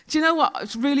Do you know what?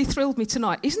 It's really thrilled me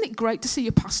tonight. Isn't it great to see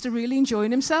your pastor really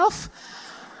enjoying himself?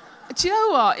 Do you know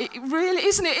what? It really,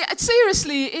 isn't it?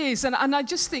 Seriously, it is. And I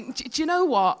just think, do you know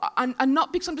what? And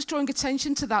not because I'm just drawing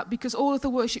attention to that, because all of the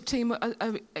worship team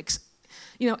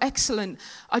are excellent.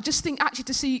 I just think actually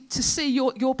to see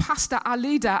your pastor, our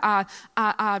leader,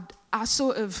 our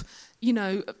sort of,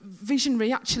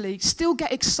 visionary actually still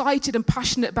get excited and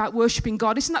passionate about worshiping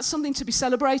God. Isn't that something to be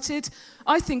celebrated?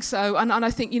 I think so. And I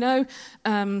think,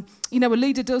 a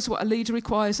leader does what a leader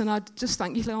requires. And I just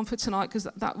thank you, Leon, for tonight, because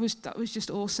that was just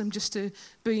awesome, just to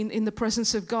be in the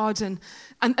presence of God. And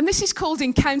this is called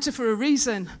Encounter for a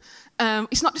reason.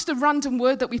 It's not just a random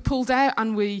word that we pulled out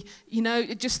and we,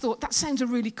 just thought that sounds a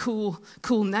really cool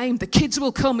name. The kids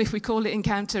will come if we call it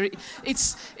Encounter.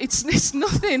 It's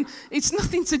nothing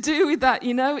to do with that.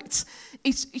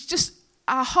 It's just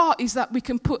our heart is that we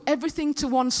can put everything to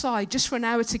one side just for an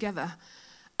hour together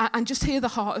and just hear the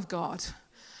heart of God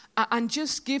and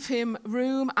just give him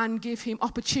room and give him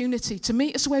opportunity to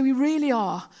meet us where we really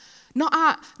are.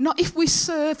 Not if we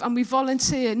serve and we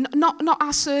volunteer, not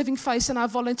our serving face and our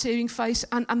volunteering face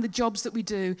and the jobs that we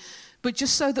do, but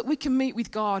just so that we can meet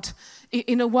with God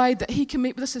in a way that he can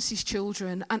meet with us as his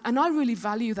children. And I really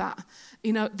value that,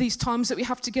 these times that we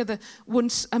have together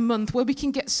once a month where we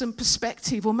can get some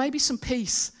perspective or maybe some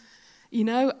peace,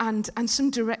 and some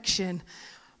direction.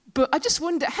 But I just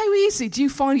wonder, how easy do you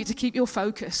find it to keep your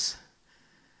focus?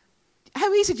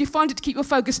 How easy do you find it to keep your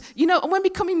focus? And when we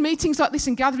come in meetings like this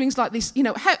and gatherings like this,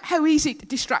 how easy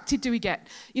distracted do we get?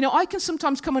 I can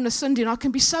sometimes come on a Sunday and I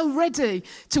can be so ready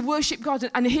to worship God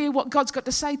and hear what God's got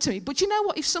to say to me. But you know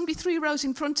what? If somebody 3 rows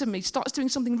in front of me starts doing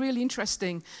something really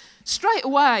interesting, straight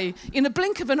away, in a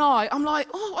blink of an eye, I'm like,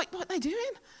 oh, what are they doing?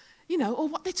 Or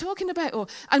what they're talking about.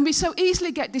 And we so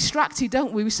easily get distracted,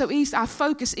 don't we? Our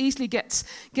focus easily gets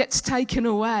taken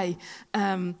away.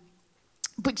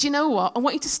 But do you know what? I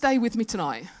want you to stay with me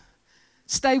tonight.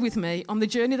 Stay with me on the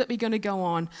journey that we're going to go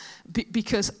on,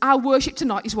 because our worship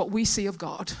tonight is what we see of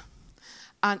God.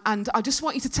 And I just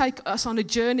want you to take us on a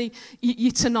journey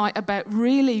tonight about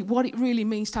really what it really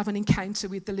means to have an encounter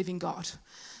with the living God.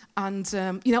 And,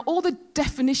 all the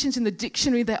definitions in the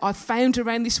dictionary that I've found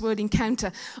around this word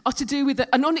encounter are to do with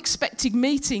an unexpected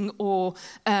meeting or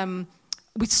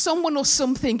with someone or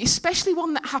something, especially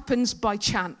one that happens by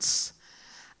chance.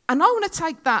 And I want to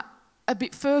take that a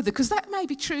bit further, because that may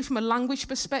be true from a language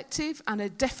perspective and a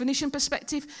definition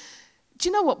perspective. Do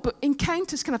you know what? But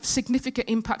encounters can have significant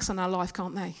impacts on our life,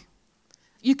 can't they?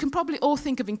 You can probably all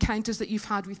think of encounters that you've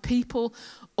had with people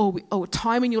or a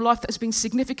time in your life that has been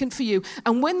significant for you.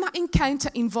 And when that encounter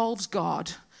involves God,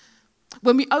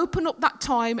 when we open up that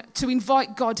time to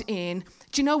invite God in,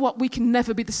 do you know what? We can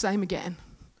never be the same again.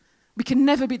 We can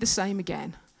never be the same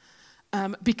again.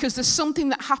 Because there's something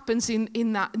that happens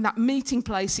in that meeting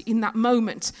place, in that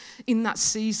moment, in that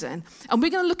season. And we're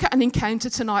going to look at an encounter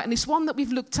tonight, and it's one that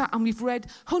we've looked at and we've read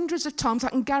hundreds of times. I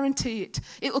can guarantee it.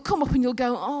 It will come up and you'll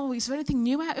go, oh, is there anything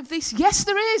new out of this? Yes,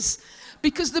 there is.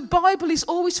 Because the Bible is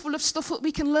always full of stuff that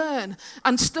we can learn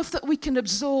and stuff that we can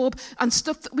absorb and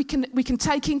stuff that we can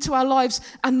take into our lives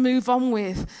and move on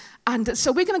with. And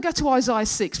so we're going to go to Isaiah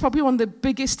 6, probably one of the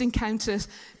biggest encounters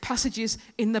passages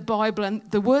in the Bible. And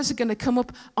the words are going to come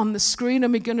up on the screen,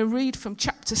 and we're going to read from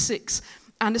chapter 6.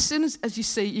 And as soon as you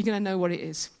see, you're going to know what it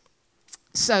is.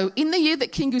 So, in the year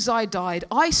that King Uzziah died,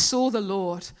 I saw the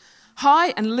Lord, high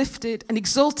and lifted and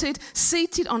exalted,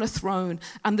 seated on a throne,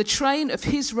 and the train of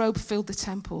his robe filled the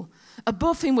temple.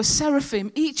 Above him were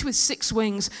seraphim, each with 6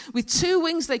 wings. With 2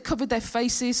 wings they covered their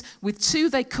faces, with 2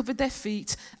 they covered their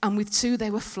feet, and with 2 they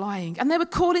were flying. And they were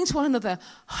calling to one another,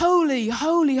 Holy,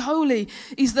 holy, holy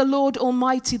is the Lord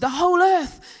Almighty. The whole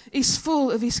earth is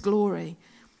full of his glory.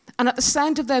 And at the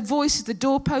sound of their voices the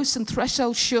doorposts and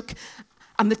thresholds shook,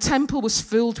 and the temple was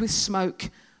filled with smoke.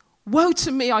 Woe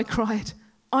to me, I cried,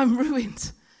 I'm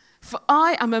ruined. For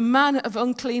I am a man of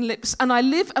unclean lips, and I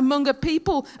live among a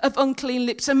people of unclean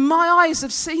lips, and my eyes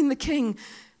have seen the King,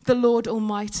 the Lord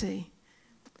Almighty.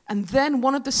 And then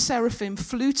one of the seraphim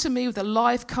flew to me with a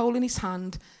live coal in his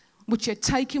hand, which he had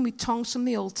taken with tongs from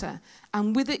the altar,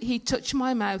 and with it he touched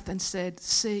my mouth and said,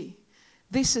 See,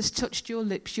 this has touched your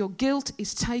lips, your guilt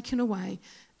is taken away,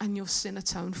 and your sin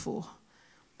atoned for.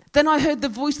 Then I heard the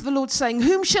voice of the Lord saying,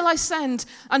 Whom shall I send,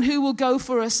 and who will go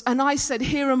for us? And I said,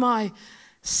 Here am I.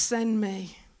 Send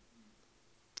me.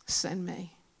 Send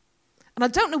me. And I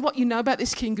don't know what you know about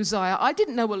this King Uzziah. I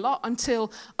didn't know a lot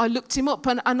until I looked him up.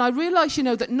 And I realized,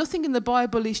 that nothing in the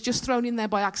Bible is just thrown in there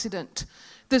by accident.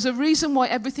 There's a reason why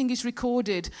everything is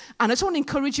recorded. And I just want to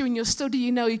encourage you in your study,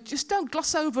 you just don't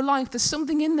gloss over life. There's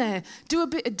something in there. Do a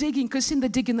bit of digging, because it's in the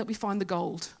digging that we find the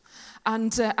gold.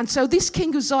 And so this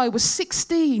King Uzziah was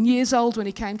 16 years old when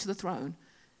he came to the throne.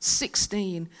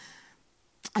 16.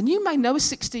 And you may know a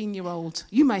 16-year-old.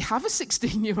 You may have a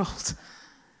 16-year-old.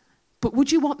 But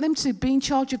would you want them to be in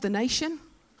charge of the nation?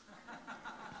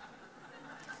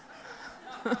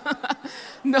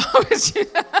 No.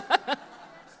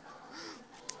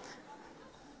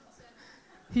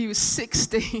 He was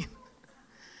 16.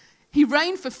 He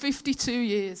reigned for 52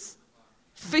 years.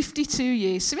 52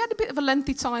 years. So he had a bit of a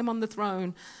lengthy time on the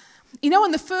throne. You know,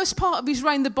 in the first part of his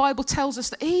reign, the Bible tells us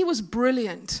that he was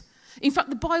brilliant. In fact,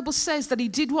 the Bible says that he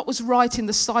did what was right in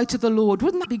the sight of the Lord.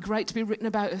 Wouldn't that be great to be written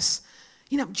about us?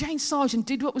 You know, Jane Sargent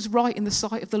did what was right in the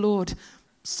sight of the Lord.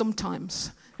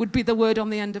 Sometimes would be the word on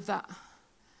the end of that.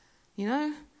 You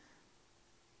know?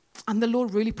 And the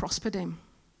Lord really prospered him.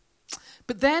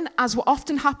 But then, as what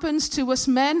often happens to us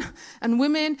men and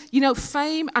women, you know,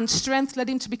 fame and strength led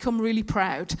him to become really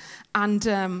proud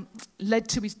and led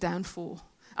to his downfall.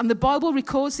 And the Bible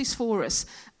records this for us,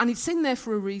 and it's in there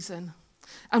for a reason.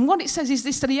 And what it says is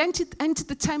this, that he entered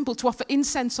the temple to offer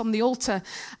incense on the altar.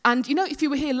 And, you know, if you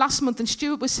were here last month and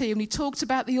Stuart was here and he talked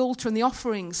about the altar and the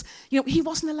offerings, you know, he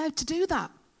wasn't allowed to do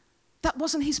that. That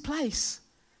wasn't his place.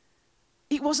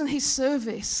 It wasn't his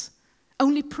service.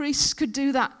 Only priests could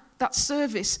do that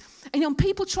service. And, you know,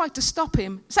 people tried to stop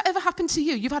him. Has that ever happened to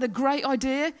you? You've had a great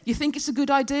idea, you think it's a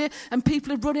good idea, and people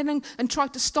have run in and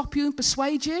tried to stop you and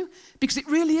persuade you because it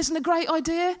really isn't a great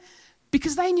idea,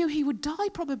 because they knew he would die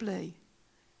probably.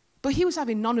 But he was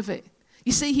having none of it.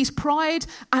 You see, his pride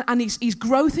and his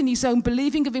growth in his own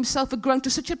believing of himself had grown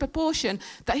to such a proportion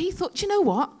that he thought, you know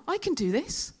what? I can do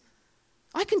this.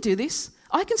 I can do this.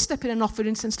 I can step in and offer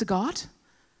incense to God.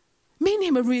 Me and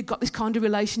him have really got this kind of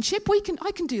relationship.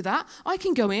 I can do that. I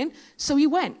can go in. So he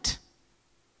went.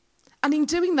 And in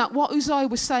doing that, what Uzziah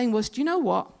was saying was, do you know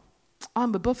what?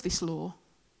 I'm above this law.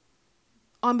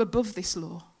 I'm above this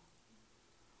law.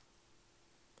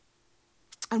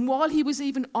 And while he was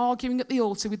even arguing at the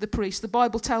altar with the priest, the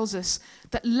Bible tells us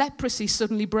that leprosy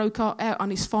suddenly broke out on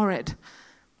his forehead.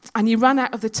 And he ran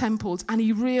out of the temple and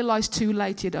he realized too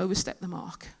late he had overstepped the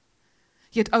mark.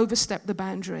 He had overstepped the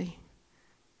boundary.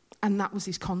 And that was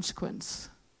his consequence.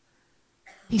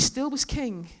 He still was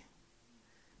king.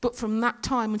 But from that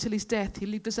time until his death, he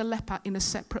lived as a leper in a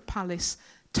separate palace,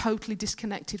 totally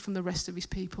disconnected from the rest of his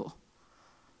people.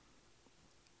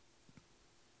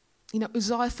 You know,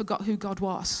 Uzziah forgot who God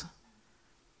was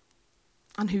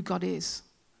and who God is.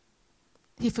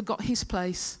 He forgot his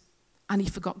place and he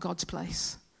forgot God's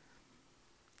place.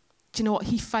 Do you know what?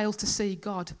 He failed to see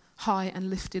God high and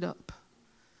lifted up.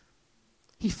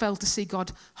 He failed to see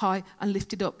God high and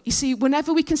lifted up. You see,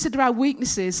 whenever we consider our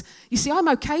weaknesses, you see, I'm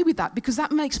okay with that because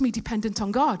that makes me dependent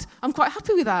on God. I'm quite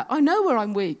happy with that. I know where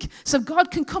I'm weak. So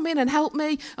God can come in and help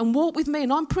me and walk with me,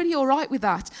 and I'm pretty all right with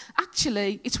that.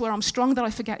 Actually, it's where I'm strong that I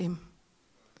forget him.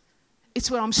 It's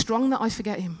where I'm strong that I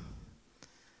forget him.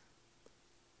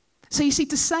 So you see,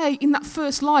 to say in that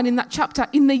first line, in that chapter,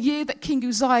 in the year that King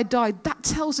Uzziah died, that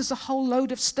tells us a whole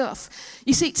load of stuff.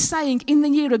 You see, it's saying in the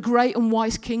year a great and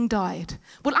wise king died.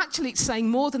 Well, actually, it's saying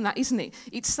more than that, isn't it?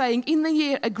 It's saying in the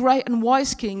year a great and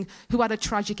wise king who had a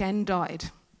tragic end died.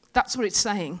 That's what it's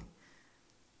saying.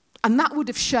 And that would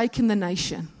have shaken the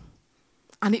nation.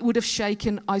 And it would have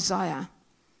shaken Isaiah.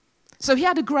 So he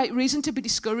had a great reason to be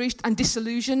discouraged and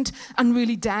disillusioned and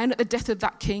really down at the death of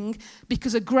that king,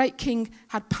 because a great king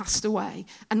had passed away.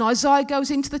 And Isaiah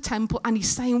goes into the temple and he's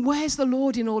saying, where's the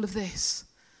Lord in all of this?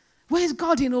 Where's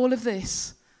God in all of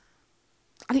this?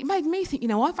 And it made me think, you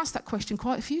know, I've asked that question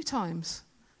quite a few times.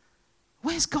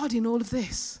 Where's God in all of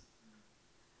this?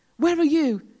 Where are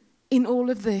you in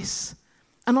all of this?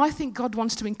 And I think God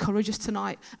wants to encourage us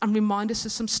tonight and remind us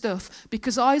of some stuff,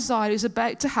 because Isaiah is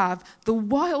about to have the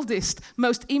wildest,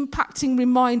 most impacting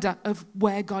reminder of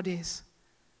where God is.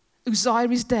 Uzziah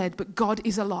is dead, but God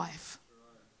is alive.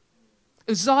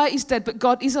 Uzziah is dead, but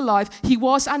God is alive. He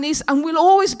was and is and will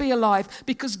always be alive,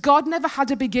 because God never had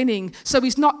a beginning, so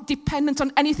he's not dependent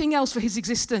on anything else for his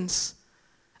existence.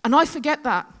 And I forget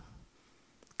that.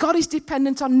 God is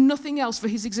dependent on nothing else for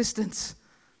his existence.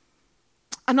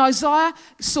 And Isaiah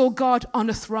saw God on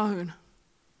a throne.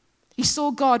 He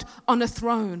saw God on a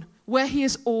throne where he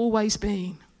has always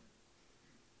been.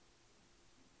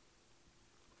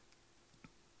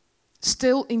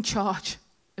 Still in charge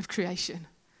of creation.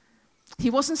 He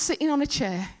wasn't sitting on a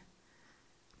chair,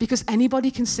 because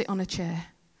anybody can sit on a chair.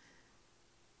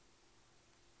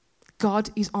 God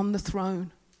is on the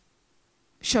throne,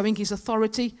 showing his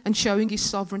authority and showing his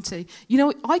sovereignty. You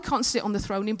know, I can't sit on the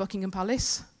throne in Buckingham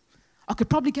Palace. I could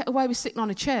probably get away with sitting on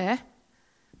a chair,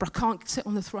 but I can't sit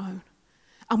on the throne.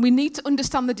 And we need to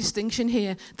understand the distinction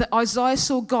here that Isaiah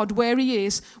saw God where he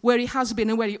is, where he has been,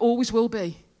 and where he always will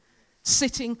be,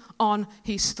 sitting on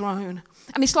his throne.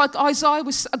 And it's like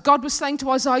God was saying to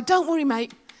Isaiah, don't worry,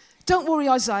 mate. Don't worry,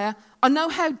 Isaiah. I know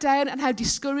how down and how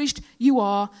discouraged you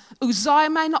are. Uzziah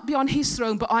may not be on his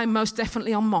throne, but I am most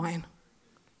definitely on mine.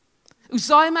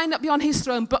 Uzziah may not be on his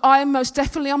throne, but I am most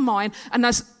definitely on mine. And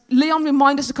as Leon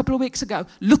reminded us a couple of weeks ago,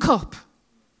 look up.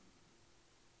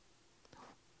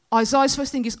 Isaiah's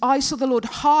first thing is, I saw the Lord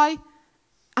high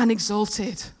and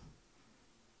exalted.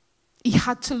 He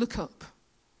had to look up.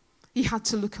 He had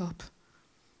to look up.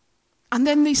 And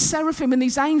then these seraphim and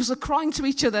these angels are crying to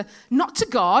each other, not to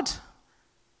God,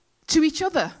 to each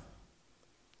other.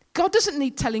 God doesn't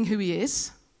need telling who he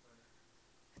is.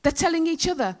 They're telling each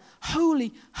other,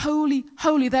 holy, holy,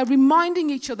 holy. They're reminding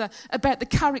each other about the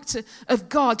character of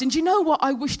God. And you know what?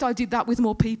 I wished I did that with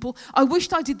more people. I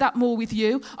wished I did that more with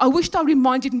you. I wished I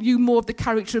reminded you more of the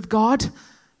character of God.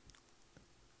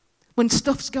 When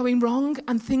stuff's going wrong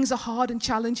and things are hard and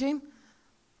challenging.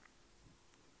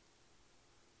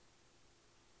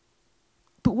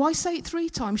 But why say it 3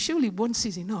 times? Surely once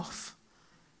is enough.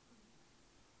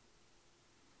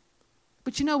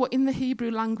 But you know what? In the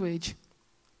Hebrew language,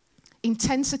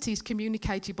 intensity is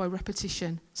communicated by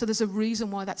repetition. So there's a reason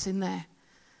why that's in there.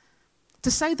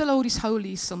 To say the Lord is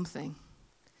holy is something.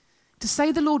 To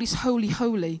say the Lord is holy,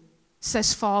 holy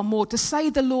says far more. To say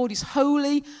the Lord is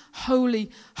holy, holy,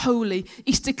 holy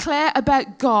is to declare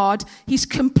about God his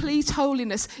complete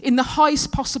holiness in the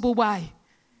highest possible way.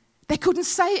 They couldn't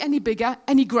say it any bigger,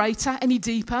 any greater, any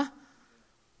deeper.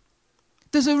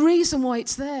 There's a reason why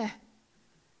it's there.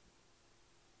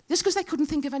 Just because they couldn't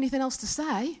think of anything else to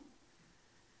say.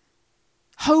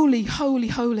 Holy, holy,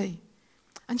 holy.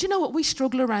 And you know what? We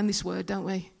struggle around this word, don't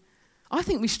we? I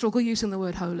think we struggle using the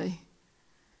word holy.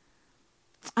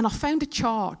 And I found a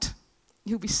chart.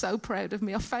 You'll be so proud of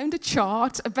me. I found a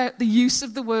chart about the use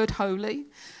of the word holy.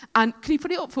 And can you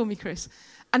put it up for me, Chris?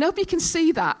 I hope you can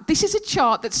see that. This is a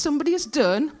chart that somebody has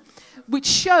done which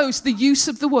shows the use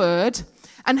of the word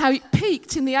and how it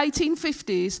peaked in the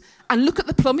 1850s. And look at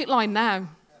the plummet line now.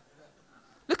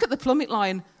 Look at the plummet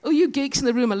line. Oh, you geeks in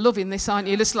the room are loving this, aren't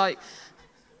you? Just like,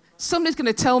 somebody's going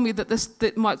to tell me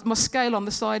that my scale on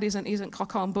the side isn't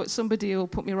cock on, but somebody will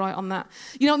put me right on that.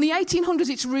 You know, in the 1800s,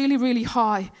 it's really, really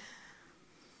high.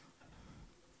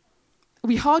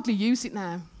 We hardly use it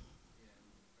now.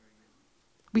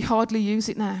 We hardly use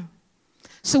it now.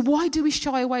 So why do we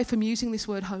shy away from using this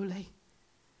word holy?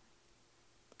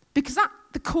 Because at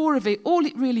the core of it, all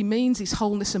it really means is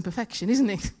wholeness and perfection, isn't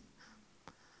it?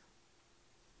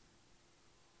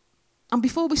 And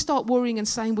before we start worrying and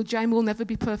saying, well, Jamie will never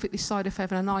be perfect this side of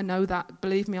heaven, and I know that,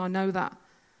 believe me, I know that.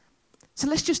 So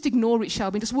let's just ignore it,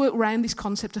 shall we? Just work around this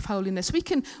concept of holiness. We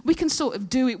can sort of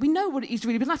do it. We know what it is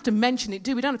really. We don't have to mention it,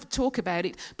 do we? We don't have to talk about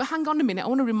it. But hang on a minute. I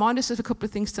want to remind us of a couple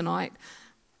of things tonight.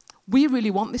 We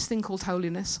really want this thing called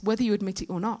holiness, whether you admit it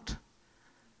or not.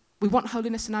 We want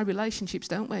holiness in our relationships,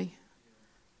 don't we?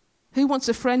 Who wants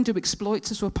a friend who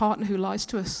exploits us or a partner who lies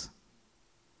to us?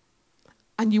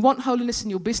 And you want holiness in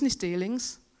your business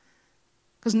dealings,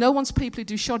 because no one's people who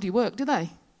do shoddy work, do they?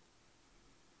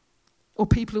 Or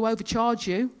people who overcharge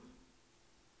you.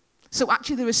 So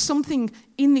actually there is something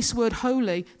in this word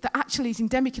holy that actually is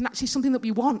endemic and actually something that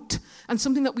we want and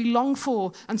something that we long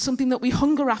for and something that we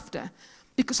hunger after.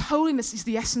 Because holiness is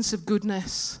the essence of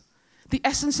goodness. The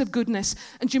essence of goodness.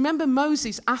 And do you remember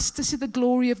Moses asked to see the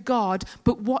glory of God,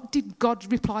 but what did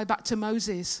God reply back to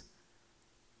Moses?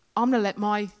 I'm going to let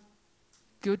my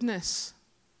goodness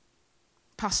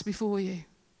pass before you.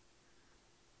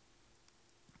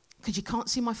 Because you can't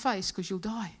see my face because you'll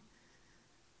die.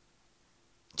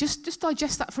 Just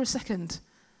digest that for a second.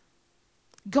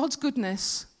 God's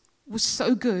goodness was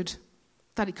so good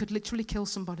that it could literally kill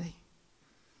somebody.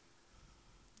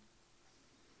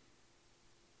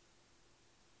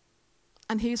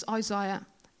 And here's Isaiah,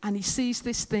 and he sees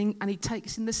this thing, and he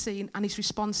takes in the scene, and his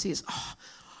response is, oh,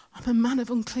 I'm a man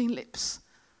of unclean lips.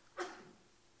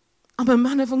 I'm a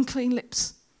man of unclean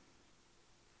lips.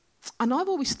 And I've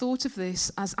always thought of this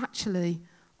as actually,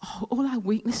 all our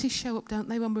weaknesses show up, don't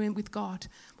they, when we're with God?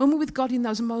 When we're with God in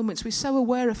those moments, we're so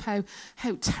aware of how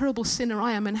terrible sinner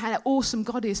I am and how awesome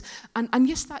God is. And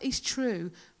yes, that is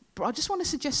true. But I just want to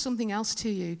suggest something else to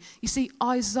you. You see,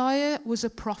 Isaiah was a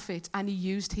prophet and he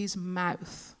used his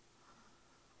mouth.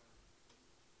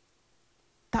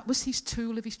 That was his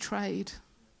tool of his trade.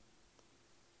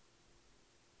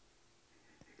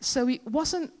 So it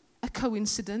wasn't a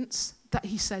coincidence that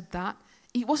he said that.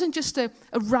 It wasn't just a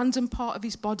random part of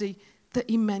his body that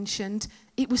he mentioned.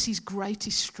 It was his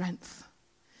greatest strength.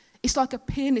 It's like a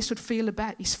pianist would feel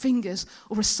about his fingers,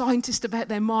 or a scientist about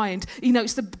their mind. You know,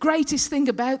 it's the greatest thing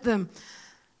about them.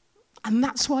 And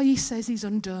that's why he says he's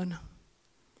undone.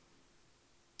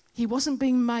 He wasn't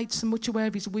being made so much aware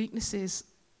of his weaknesses,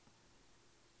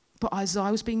 but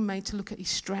Isaiah was being made to look at his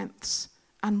strengths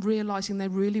and realizing they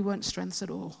really weren't strengths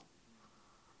at all.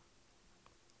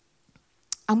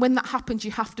 And when that happens,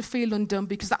 you have to feel undone,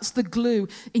 because that's the glue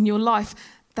in your life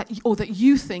that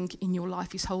you think in your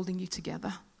life is holding you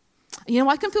together. You know,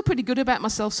 I can feel pretty good about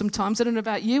myself sometimes. I don't know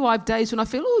about you. I have days when I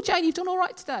feel, oh, Jane, you've done all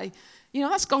right today. You know,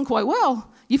 that's gone quite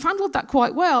well. You've handled that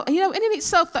quite well. And, you know, and in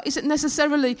itself, that isn't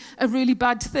necessarily a really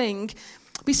bad thing.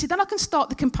 But you see, then I can start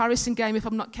the comparison game if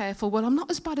I'm not careful. Well, I'm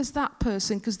not as bad as that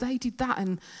person because they did that.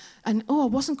 And I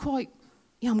wasn't quite,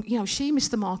 you know, she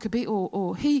missed the mark a bit,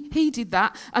 or he did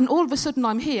that. And all of a sudden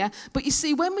I'm here. But you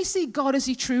see, when we see God as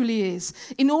he truly is,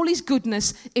 in all his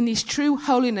goodness, in his true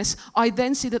holiness, I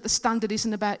then see that the standard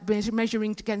isn't about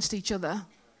measuring against each other.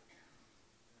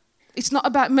 It's not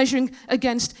about measuring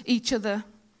against each other.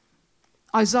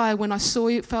 Isaiah, when I saw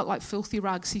you, it felt like filthy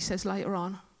rags, he says later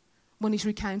on, when he's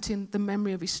recounting the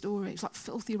memory of his story. It's like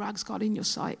filthy rags, God, in your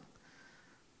sight.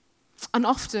 And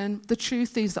often the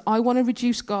truth is that I want to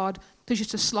reduce God to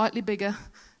just a slightly bigger,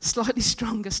 slightly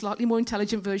stronger, slightly more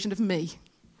intelligent version of me.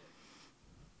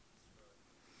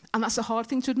 And that's a hard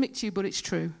thing to admit to you, but it's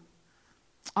true.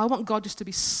 I want God just to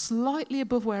be slightly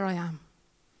above where I am.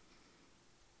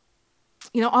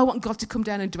 You know, I want God to come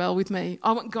down and dwell with me.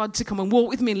 I want God to come and walk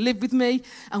with me and live with me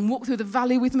and walk through the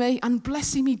valley with me. And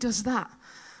bless him, he does that.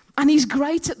 And he's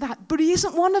great at that, but he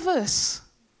isn't one of us.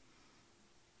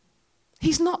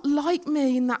 He's not like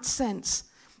me in that sense.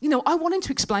 You know, I want him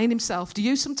to explain himself. Do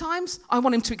you sometimes? I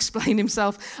want him to explain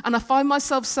himself. And I find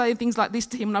myself saying things like this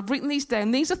to him, and I've written these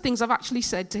down. These are things I've actually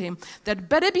said to him. There'd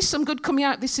better be some good coming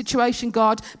out of this situation,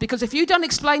 God, because if you don't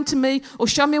explain to me or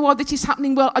show me why this is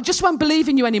happening, well, I just won't believe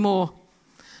in you anymore.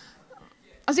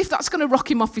 As if that's going to rock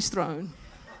him off his throne.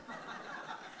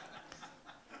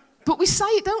 But we say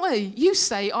it, don't we? You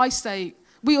say it, I say it,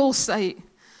 we all say it.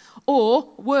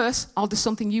 Or, worse, I'll do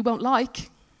something you won't like.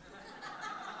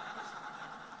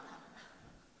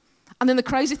 And then the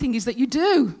crazy thing is that you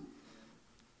do.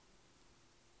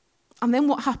 And then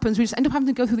what happens? We just end up having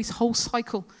to go through this whole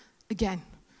cycle again.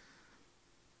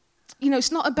 You know,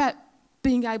 it's not about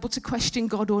being able to question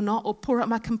God or not, or pour out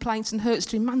my complaints and hurts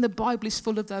to him. Man, the Bible is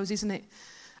full of those, isn't it?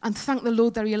 And thank the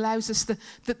Lord that he allows us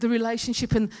the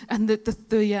relationship and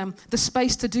the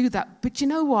space to do that. But you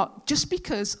know what? Just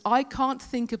because I can't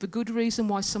think of a good reason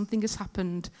why something has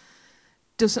happened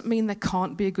doesn't mean there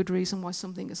can't be a good reason why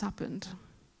something has happened.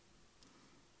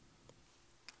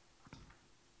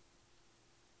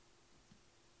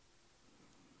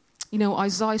 You know,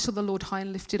 Isaiah saw the Lord high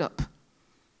and lifted up.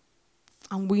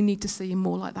 And we need to see him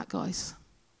more like that, guys.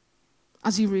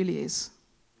 As he really is.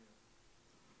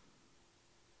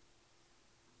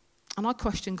 And I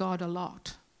question God a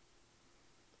lot.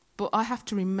 But I have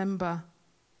to remember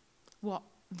what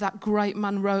that great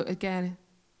man wrote again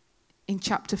in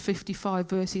chapter 55,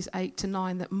 verses 8 to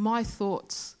 9, that my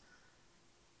thoughts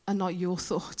are not your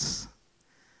thoughts.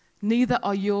 Neither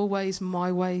are your ways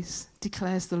my ways,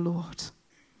 declares the Lord.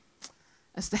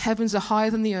 As the heavens are higher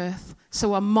than the earth,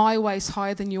 so are my ways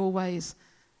higher than your ways,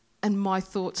 and my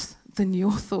thoughts than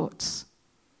your thoughts.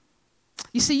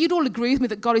 You see, you'd all agree with me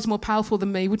that God is more powerful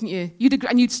than me, wouldn't you? You'd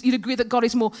agree that God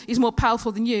is more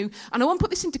powerful than you. And I want to put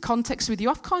this into context with you.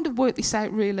 I've kind of worked this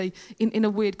out really in a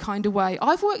weird kind of way.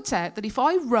 I've worked out that if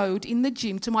I rode in the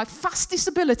gym to my fastest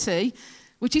ability,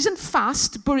 which isn't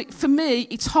fast, but for me,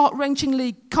 it's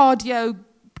heart-wrenchingly, cardio,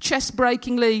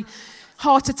 chest-breakingly,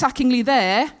 heart-attackingly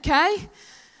there, okay?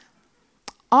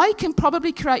 I can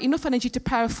probably create enough energy to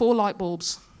power 4 light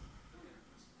bulbs.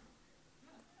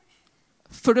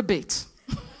 For a bit.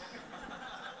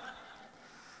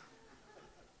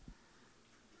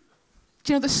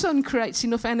 Do you know the sun creates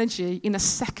enough energy in a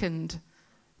second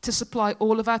to supply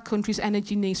all of our country's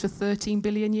energy needs for 13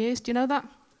 billion years? Do you know that?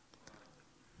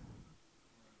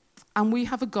 And we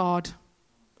have a God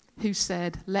who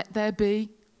said, let there be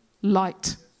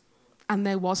light. And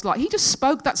there was light. He just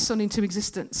spoke that sun into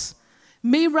existence.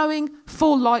 Me rowing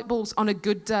 4 light bulbs on a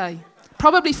good day.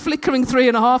 Probably flickering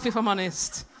 3.5 if I'm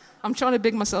honest. I'm trying to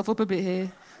big myself up a bit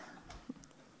here.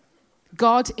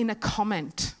 God in a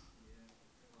comment,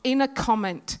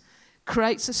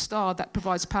 creates a star that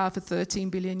provides power for 13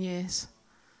 billion years.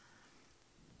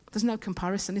 There's no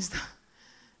comparison, is there?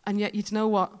 And yet, you know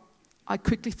what? I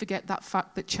quickly forget that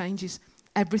fact that changes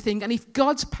everything. And if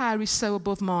God's power is so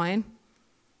above mine,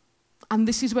 and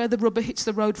this is where the rubber hits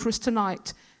the road for us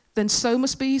tonight, then so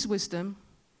must be his wisdom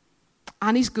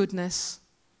and his goodness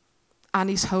and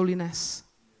his holiness.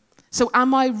 So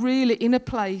am I really in a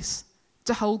place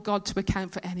to hold God to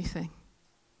account for anything?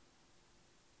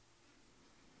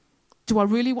 Do I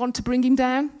really want to bring him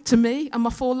down to me and my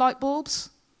 4 light bulbs?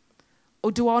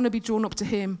 Or do I want to be drawn up to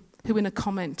him who in a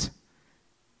comment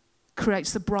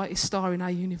creates the brightest star in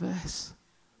our universe?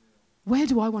 Where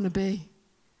do I want to be?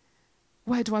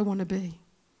 Where do I want to be?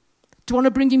 Do I want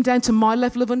to bring him down to my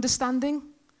level of understanding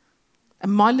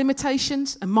and my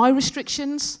limitations and my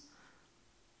restrictions?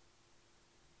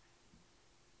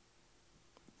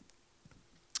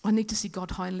 I need to see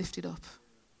God high and lifted up.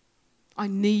 I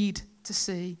need to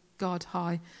see God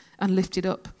high and lifted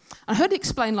up. I heard it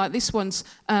explained like this once,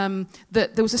 that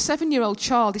there was a 7-year-old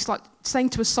child, it's like saying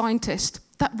to a scientist,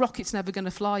 that rocket's never going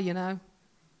to fly, you know.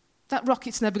 That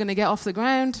rocket's never going to get off the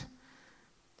ground.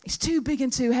 It's too big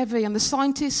and too heavy. And the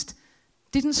scientist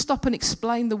didn't stop and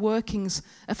explain the workings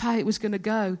of how it was going to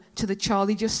go to the child.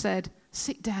 He just said,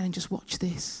 sit down and just watch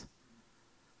this.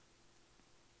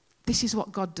 This is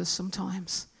what God does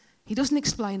sometimes. He doesn't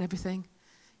explain everything.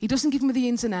 He doesn't give me the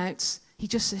ins and outs. He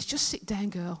just says, just sit down,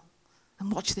 girl,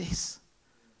 and watch this.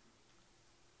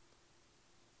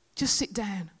 Just sit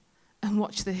down and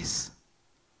watch this.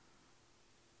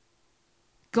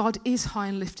 God is high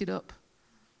and lifted up.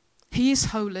 He is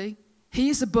holy. He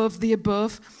is above the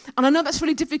above. And I know that's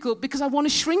really difficult because I want to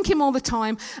shrink him all the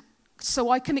time so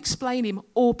I can explain him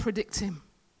or predict him.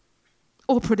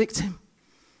 Or predict him.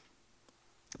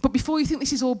 But before you think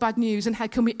this is all bad news and how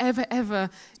can we ever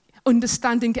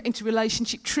understand and get into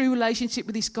true relationship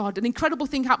with this God, an incredible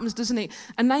thing happens, doesn't it?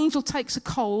 An angel takes a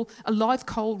coal, a live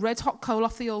coal, red hot coal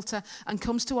off the altar and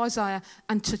comes to Isaiah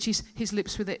and touches his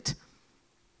lips with it.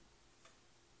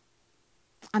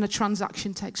 And a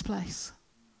transaction takes place.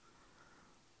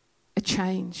 A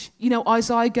change. You know,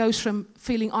 Isaiah goes from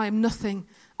feeling I am nothing,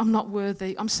 I'm not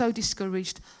worthy, I'm so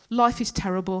discouraged, life is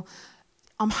terrible,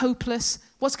 I'm hopeless,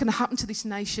 what's going to happen to this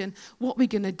nation, what are we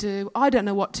going to do, I don't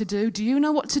know what to do, do you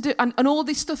know what to do? And all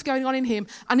this stuff going on in him.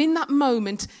 And in that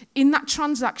moment, in that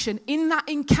transaction, in that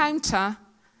encounter,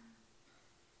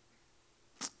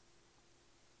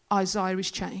 Isaiah is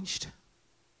changed.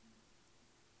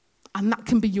 And that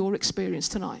can be your experience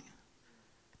tonight.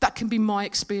 That can be my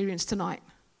experience tonight.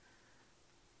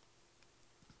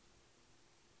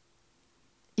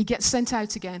 He gets sent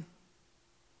out again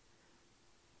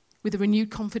with a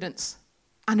renewed confidence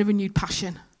and a renewed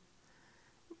passion.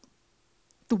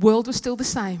 The world was still the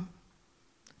same.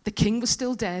 The king was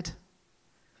still dead.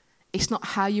 It's not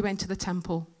how you enter the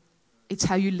temple, it's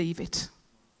how you leave it.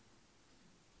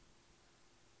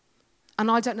 And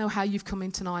I don't know how you've come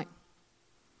in tonight.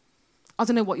 I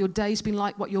don't know what your day's been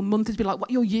like, what your month has been like, what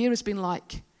your year has been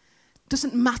like. It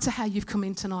doesn't matter how you've come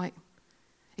in tonight.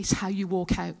 It's how you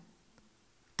walk out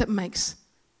that makes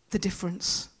the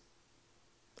difference.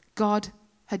 God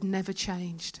had never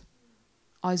changed.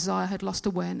 Isaiah had lost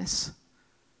awareness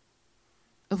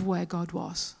of where God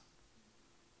was.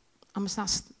 I must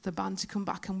ask the band to come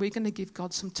back and we're going to give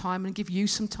God some time and give you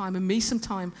some time and me some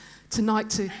time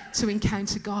tonight to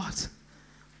encounter God.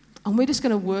 And we're just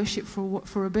going to worship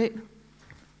for a bit.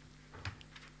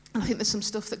 And I think there's some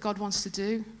stuff that God wants to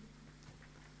do.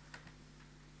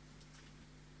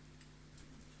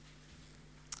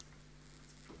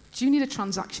 Do you need a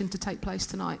transaction to take place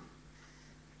tonight?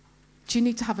 Do you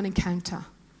need to have an encounter?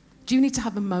 Do you need to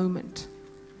have a moment?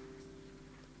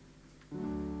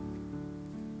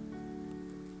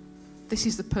 This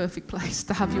is the perfect place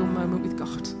to have your moment with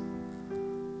God.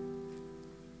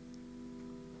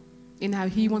 In how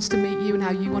he wants to meet you and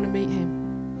how you want to meet him.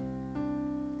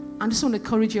 I just want to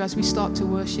encourage you as we start to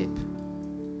worship,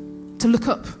 to look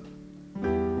up.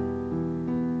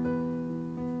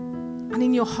 And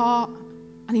in your heart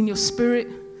and in your spirit,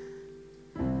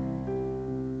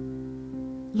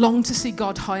 long to see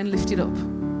God high and lifted up.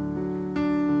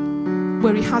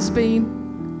 Where he has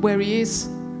been, where he is,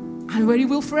 and where he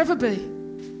will forever be.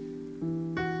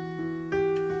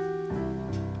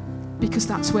 Because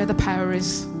that's where the power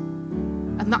is.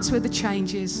 And that's where the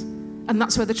change is. And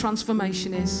that's where the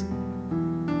transformation is.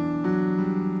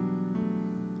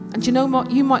 And you know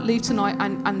what? You might leave tonight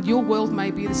and your world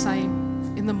may be the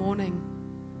same in the morning.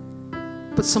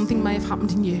 But something may have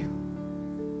happened in you.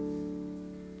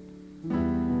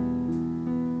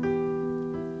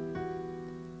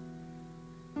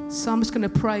 So I'm just going to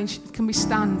pray. Can we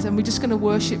stand? And we're just going to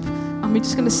worship. And we're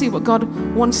just going to see what God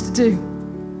wants to do.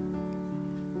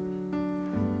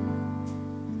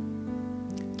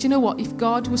 Do you know what? If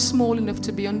God was small enough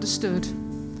to be understood,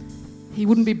 he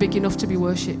wouldn't be big enough to be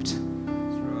worshipped.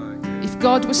 Right. If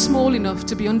God was small enough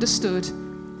to be understood,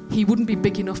 he wouldn't be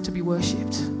big enough to be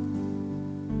worshipped.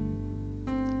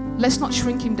 let's not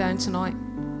shrink him down tonight.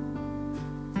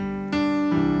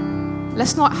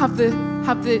 Let's not have the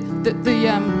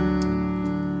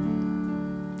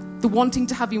wanting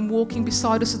to have him walking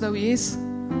beside us as though he is.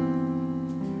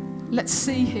 Let's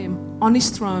see him on his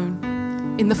throne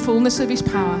in the fullness of his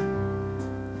power.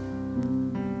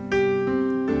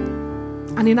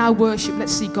 And in our worship,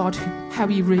 let's see God how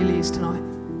he really is tonight.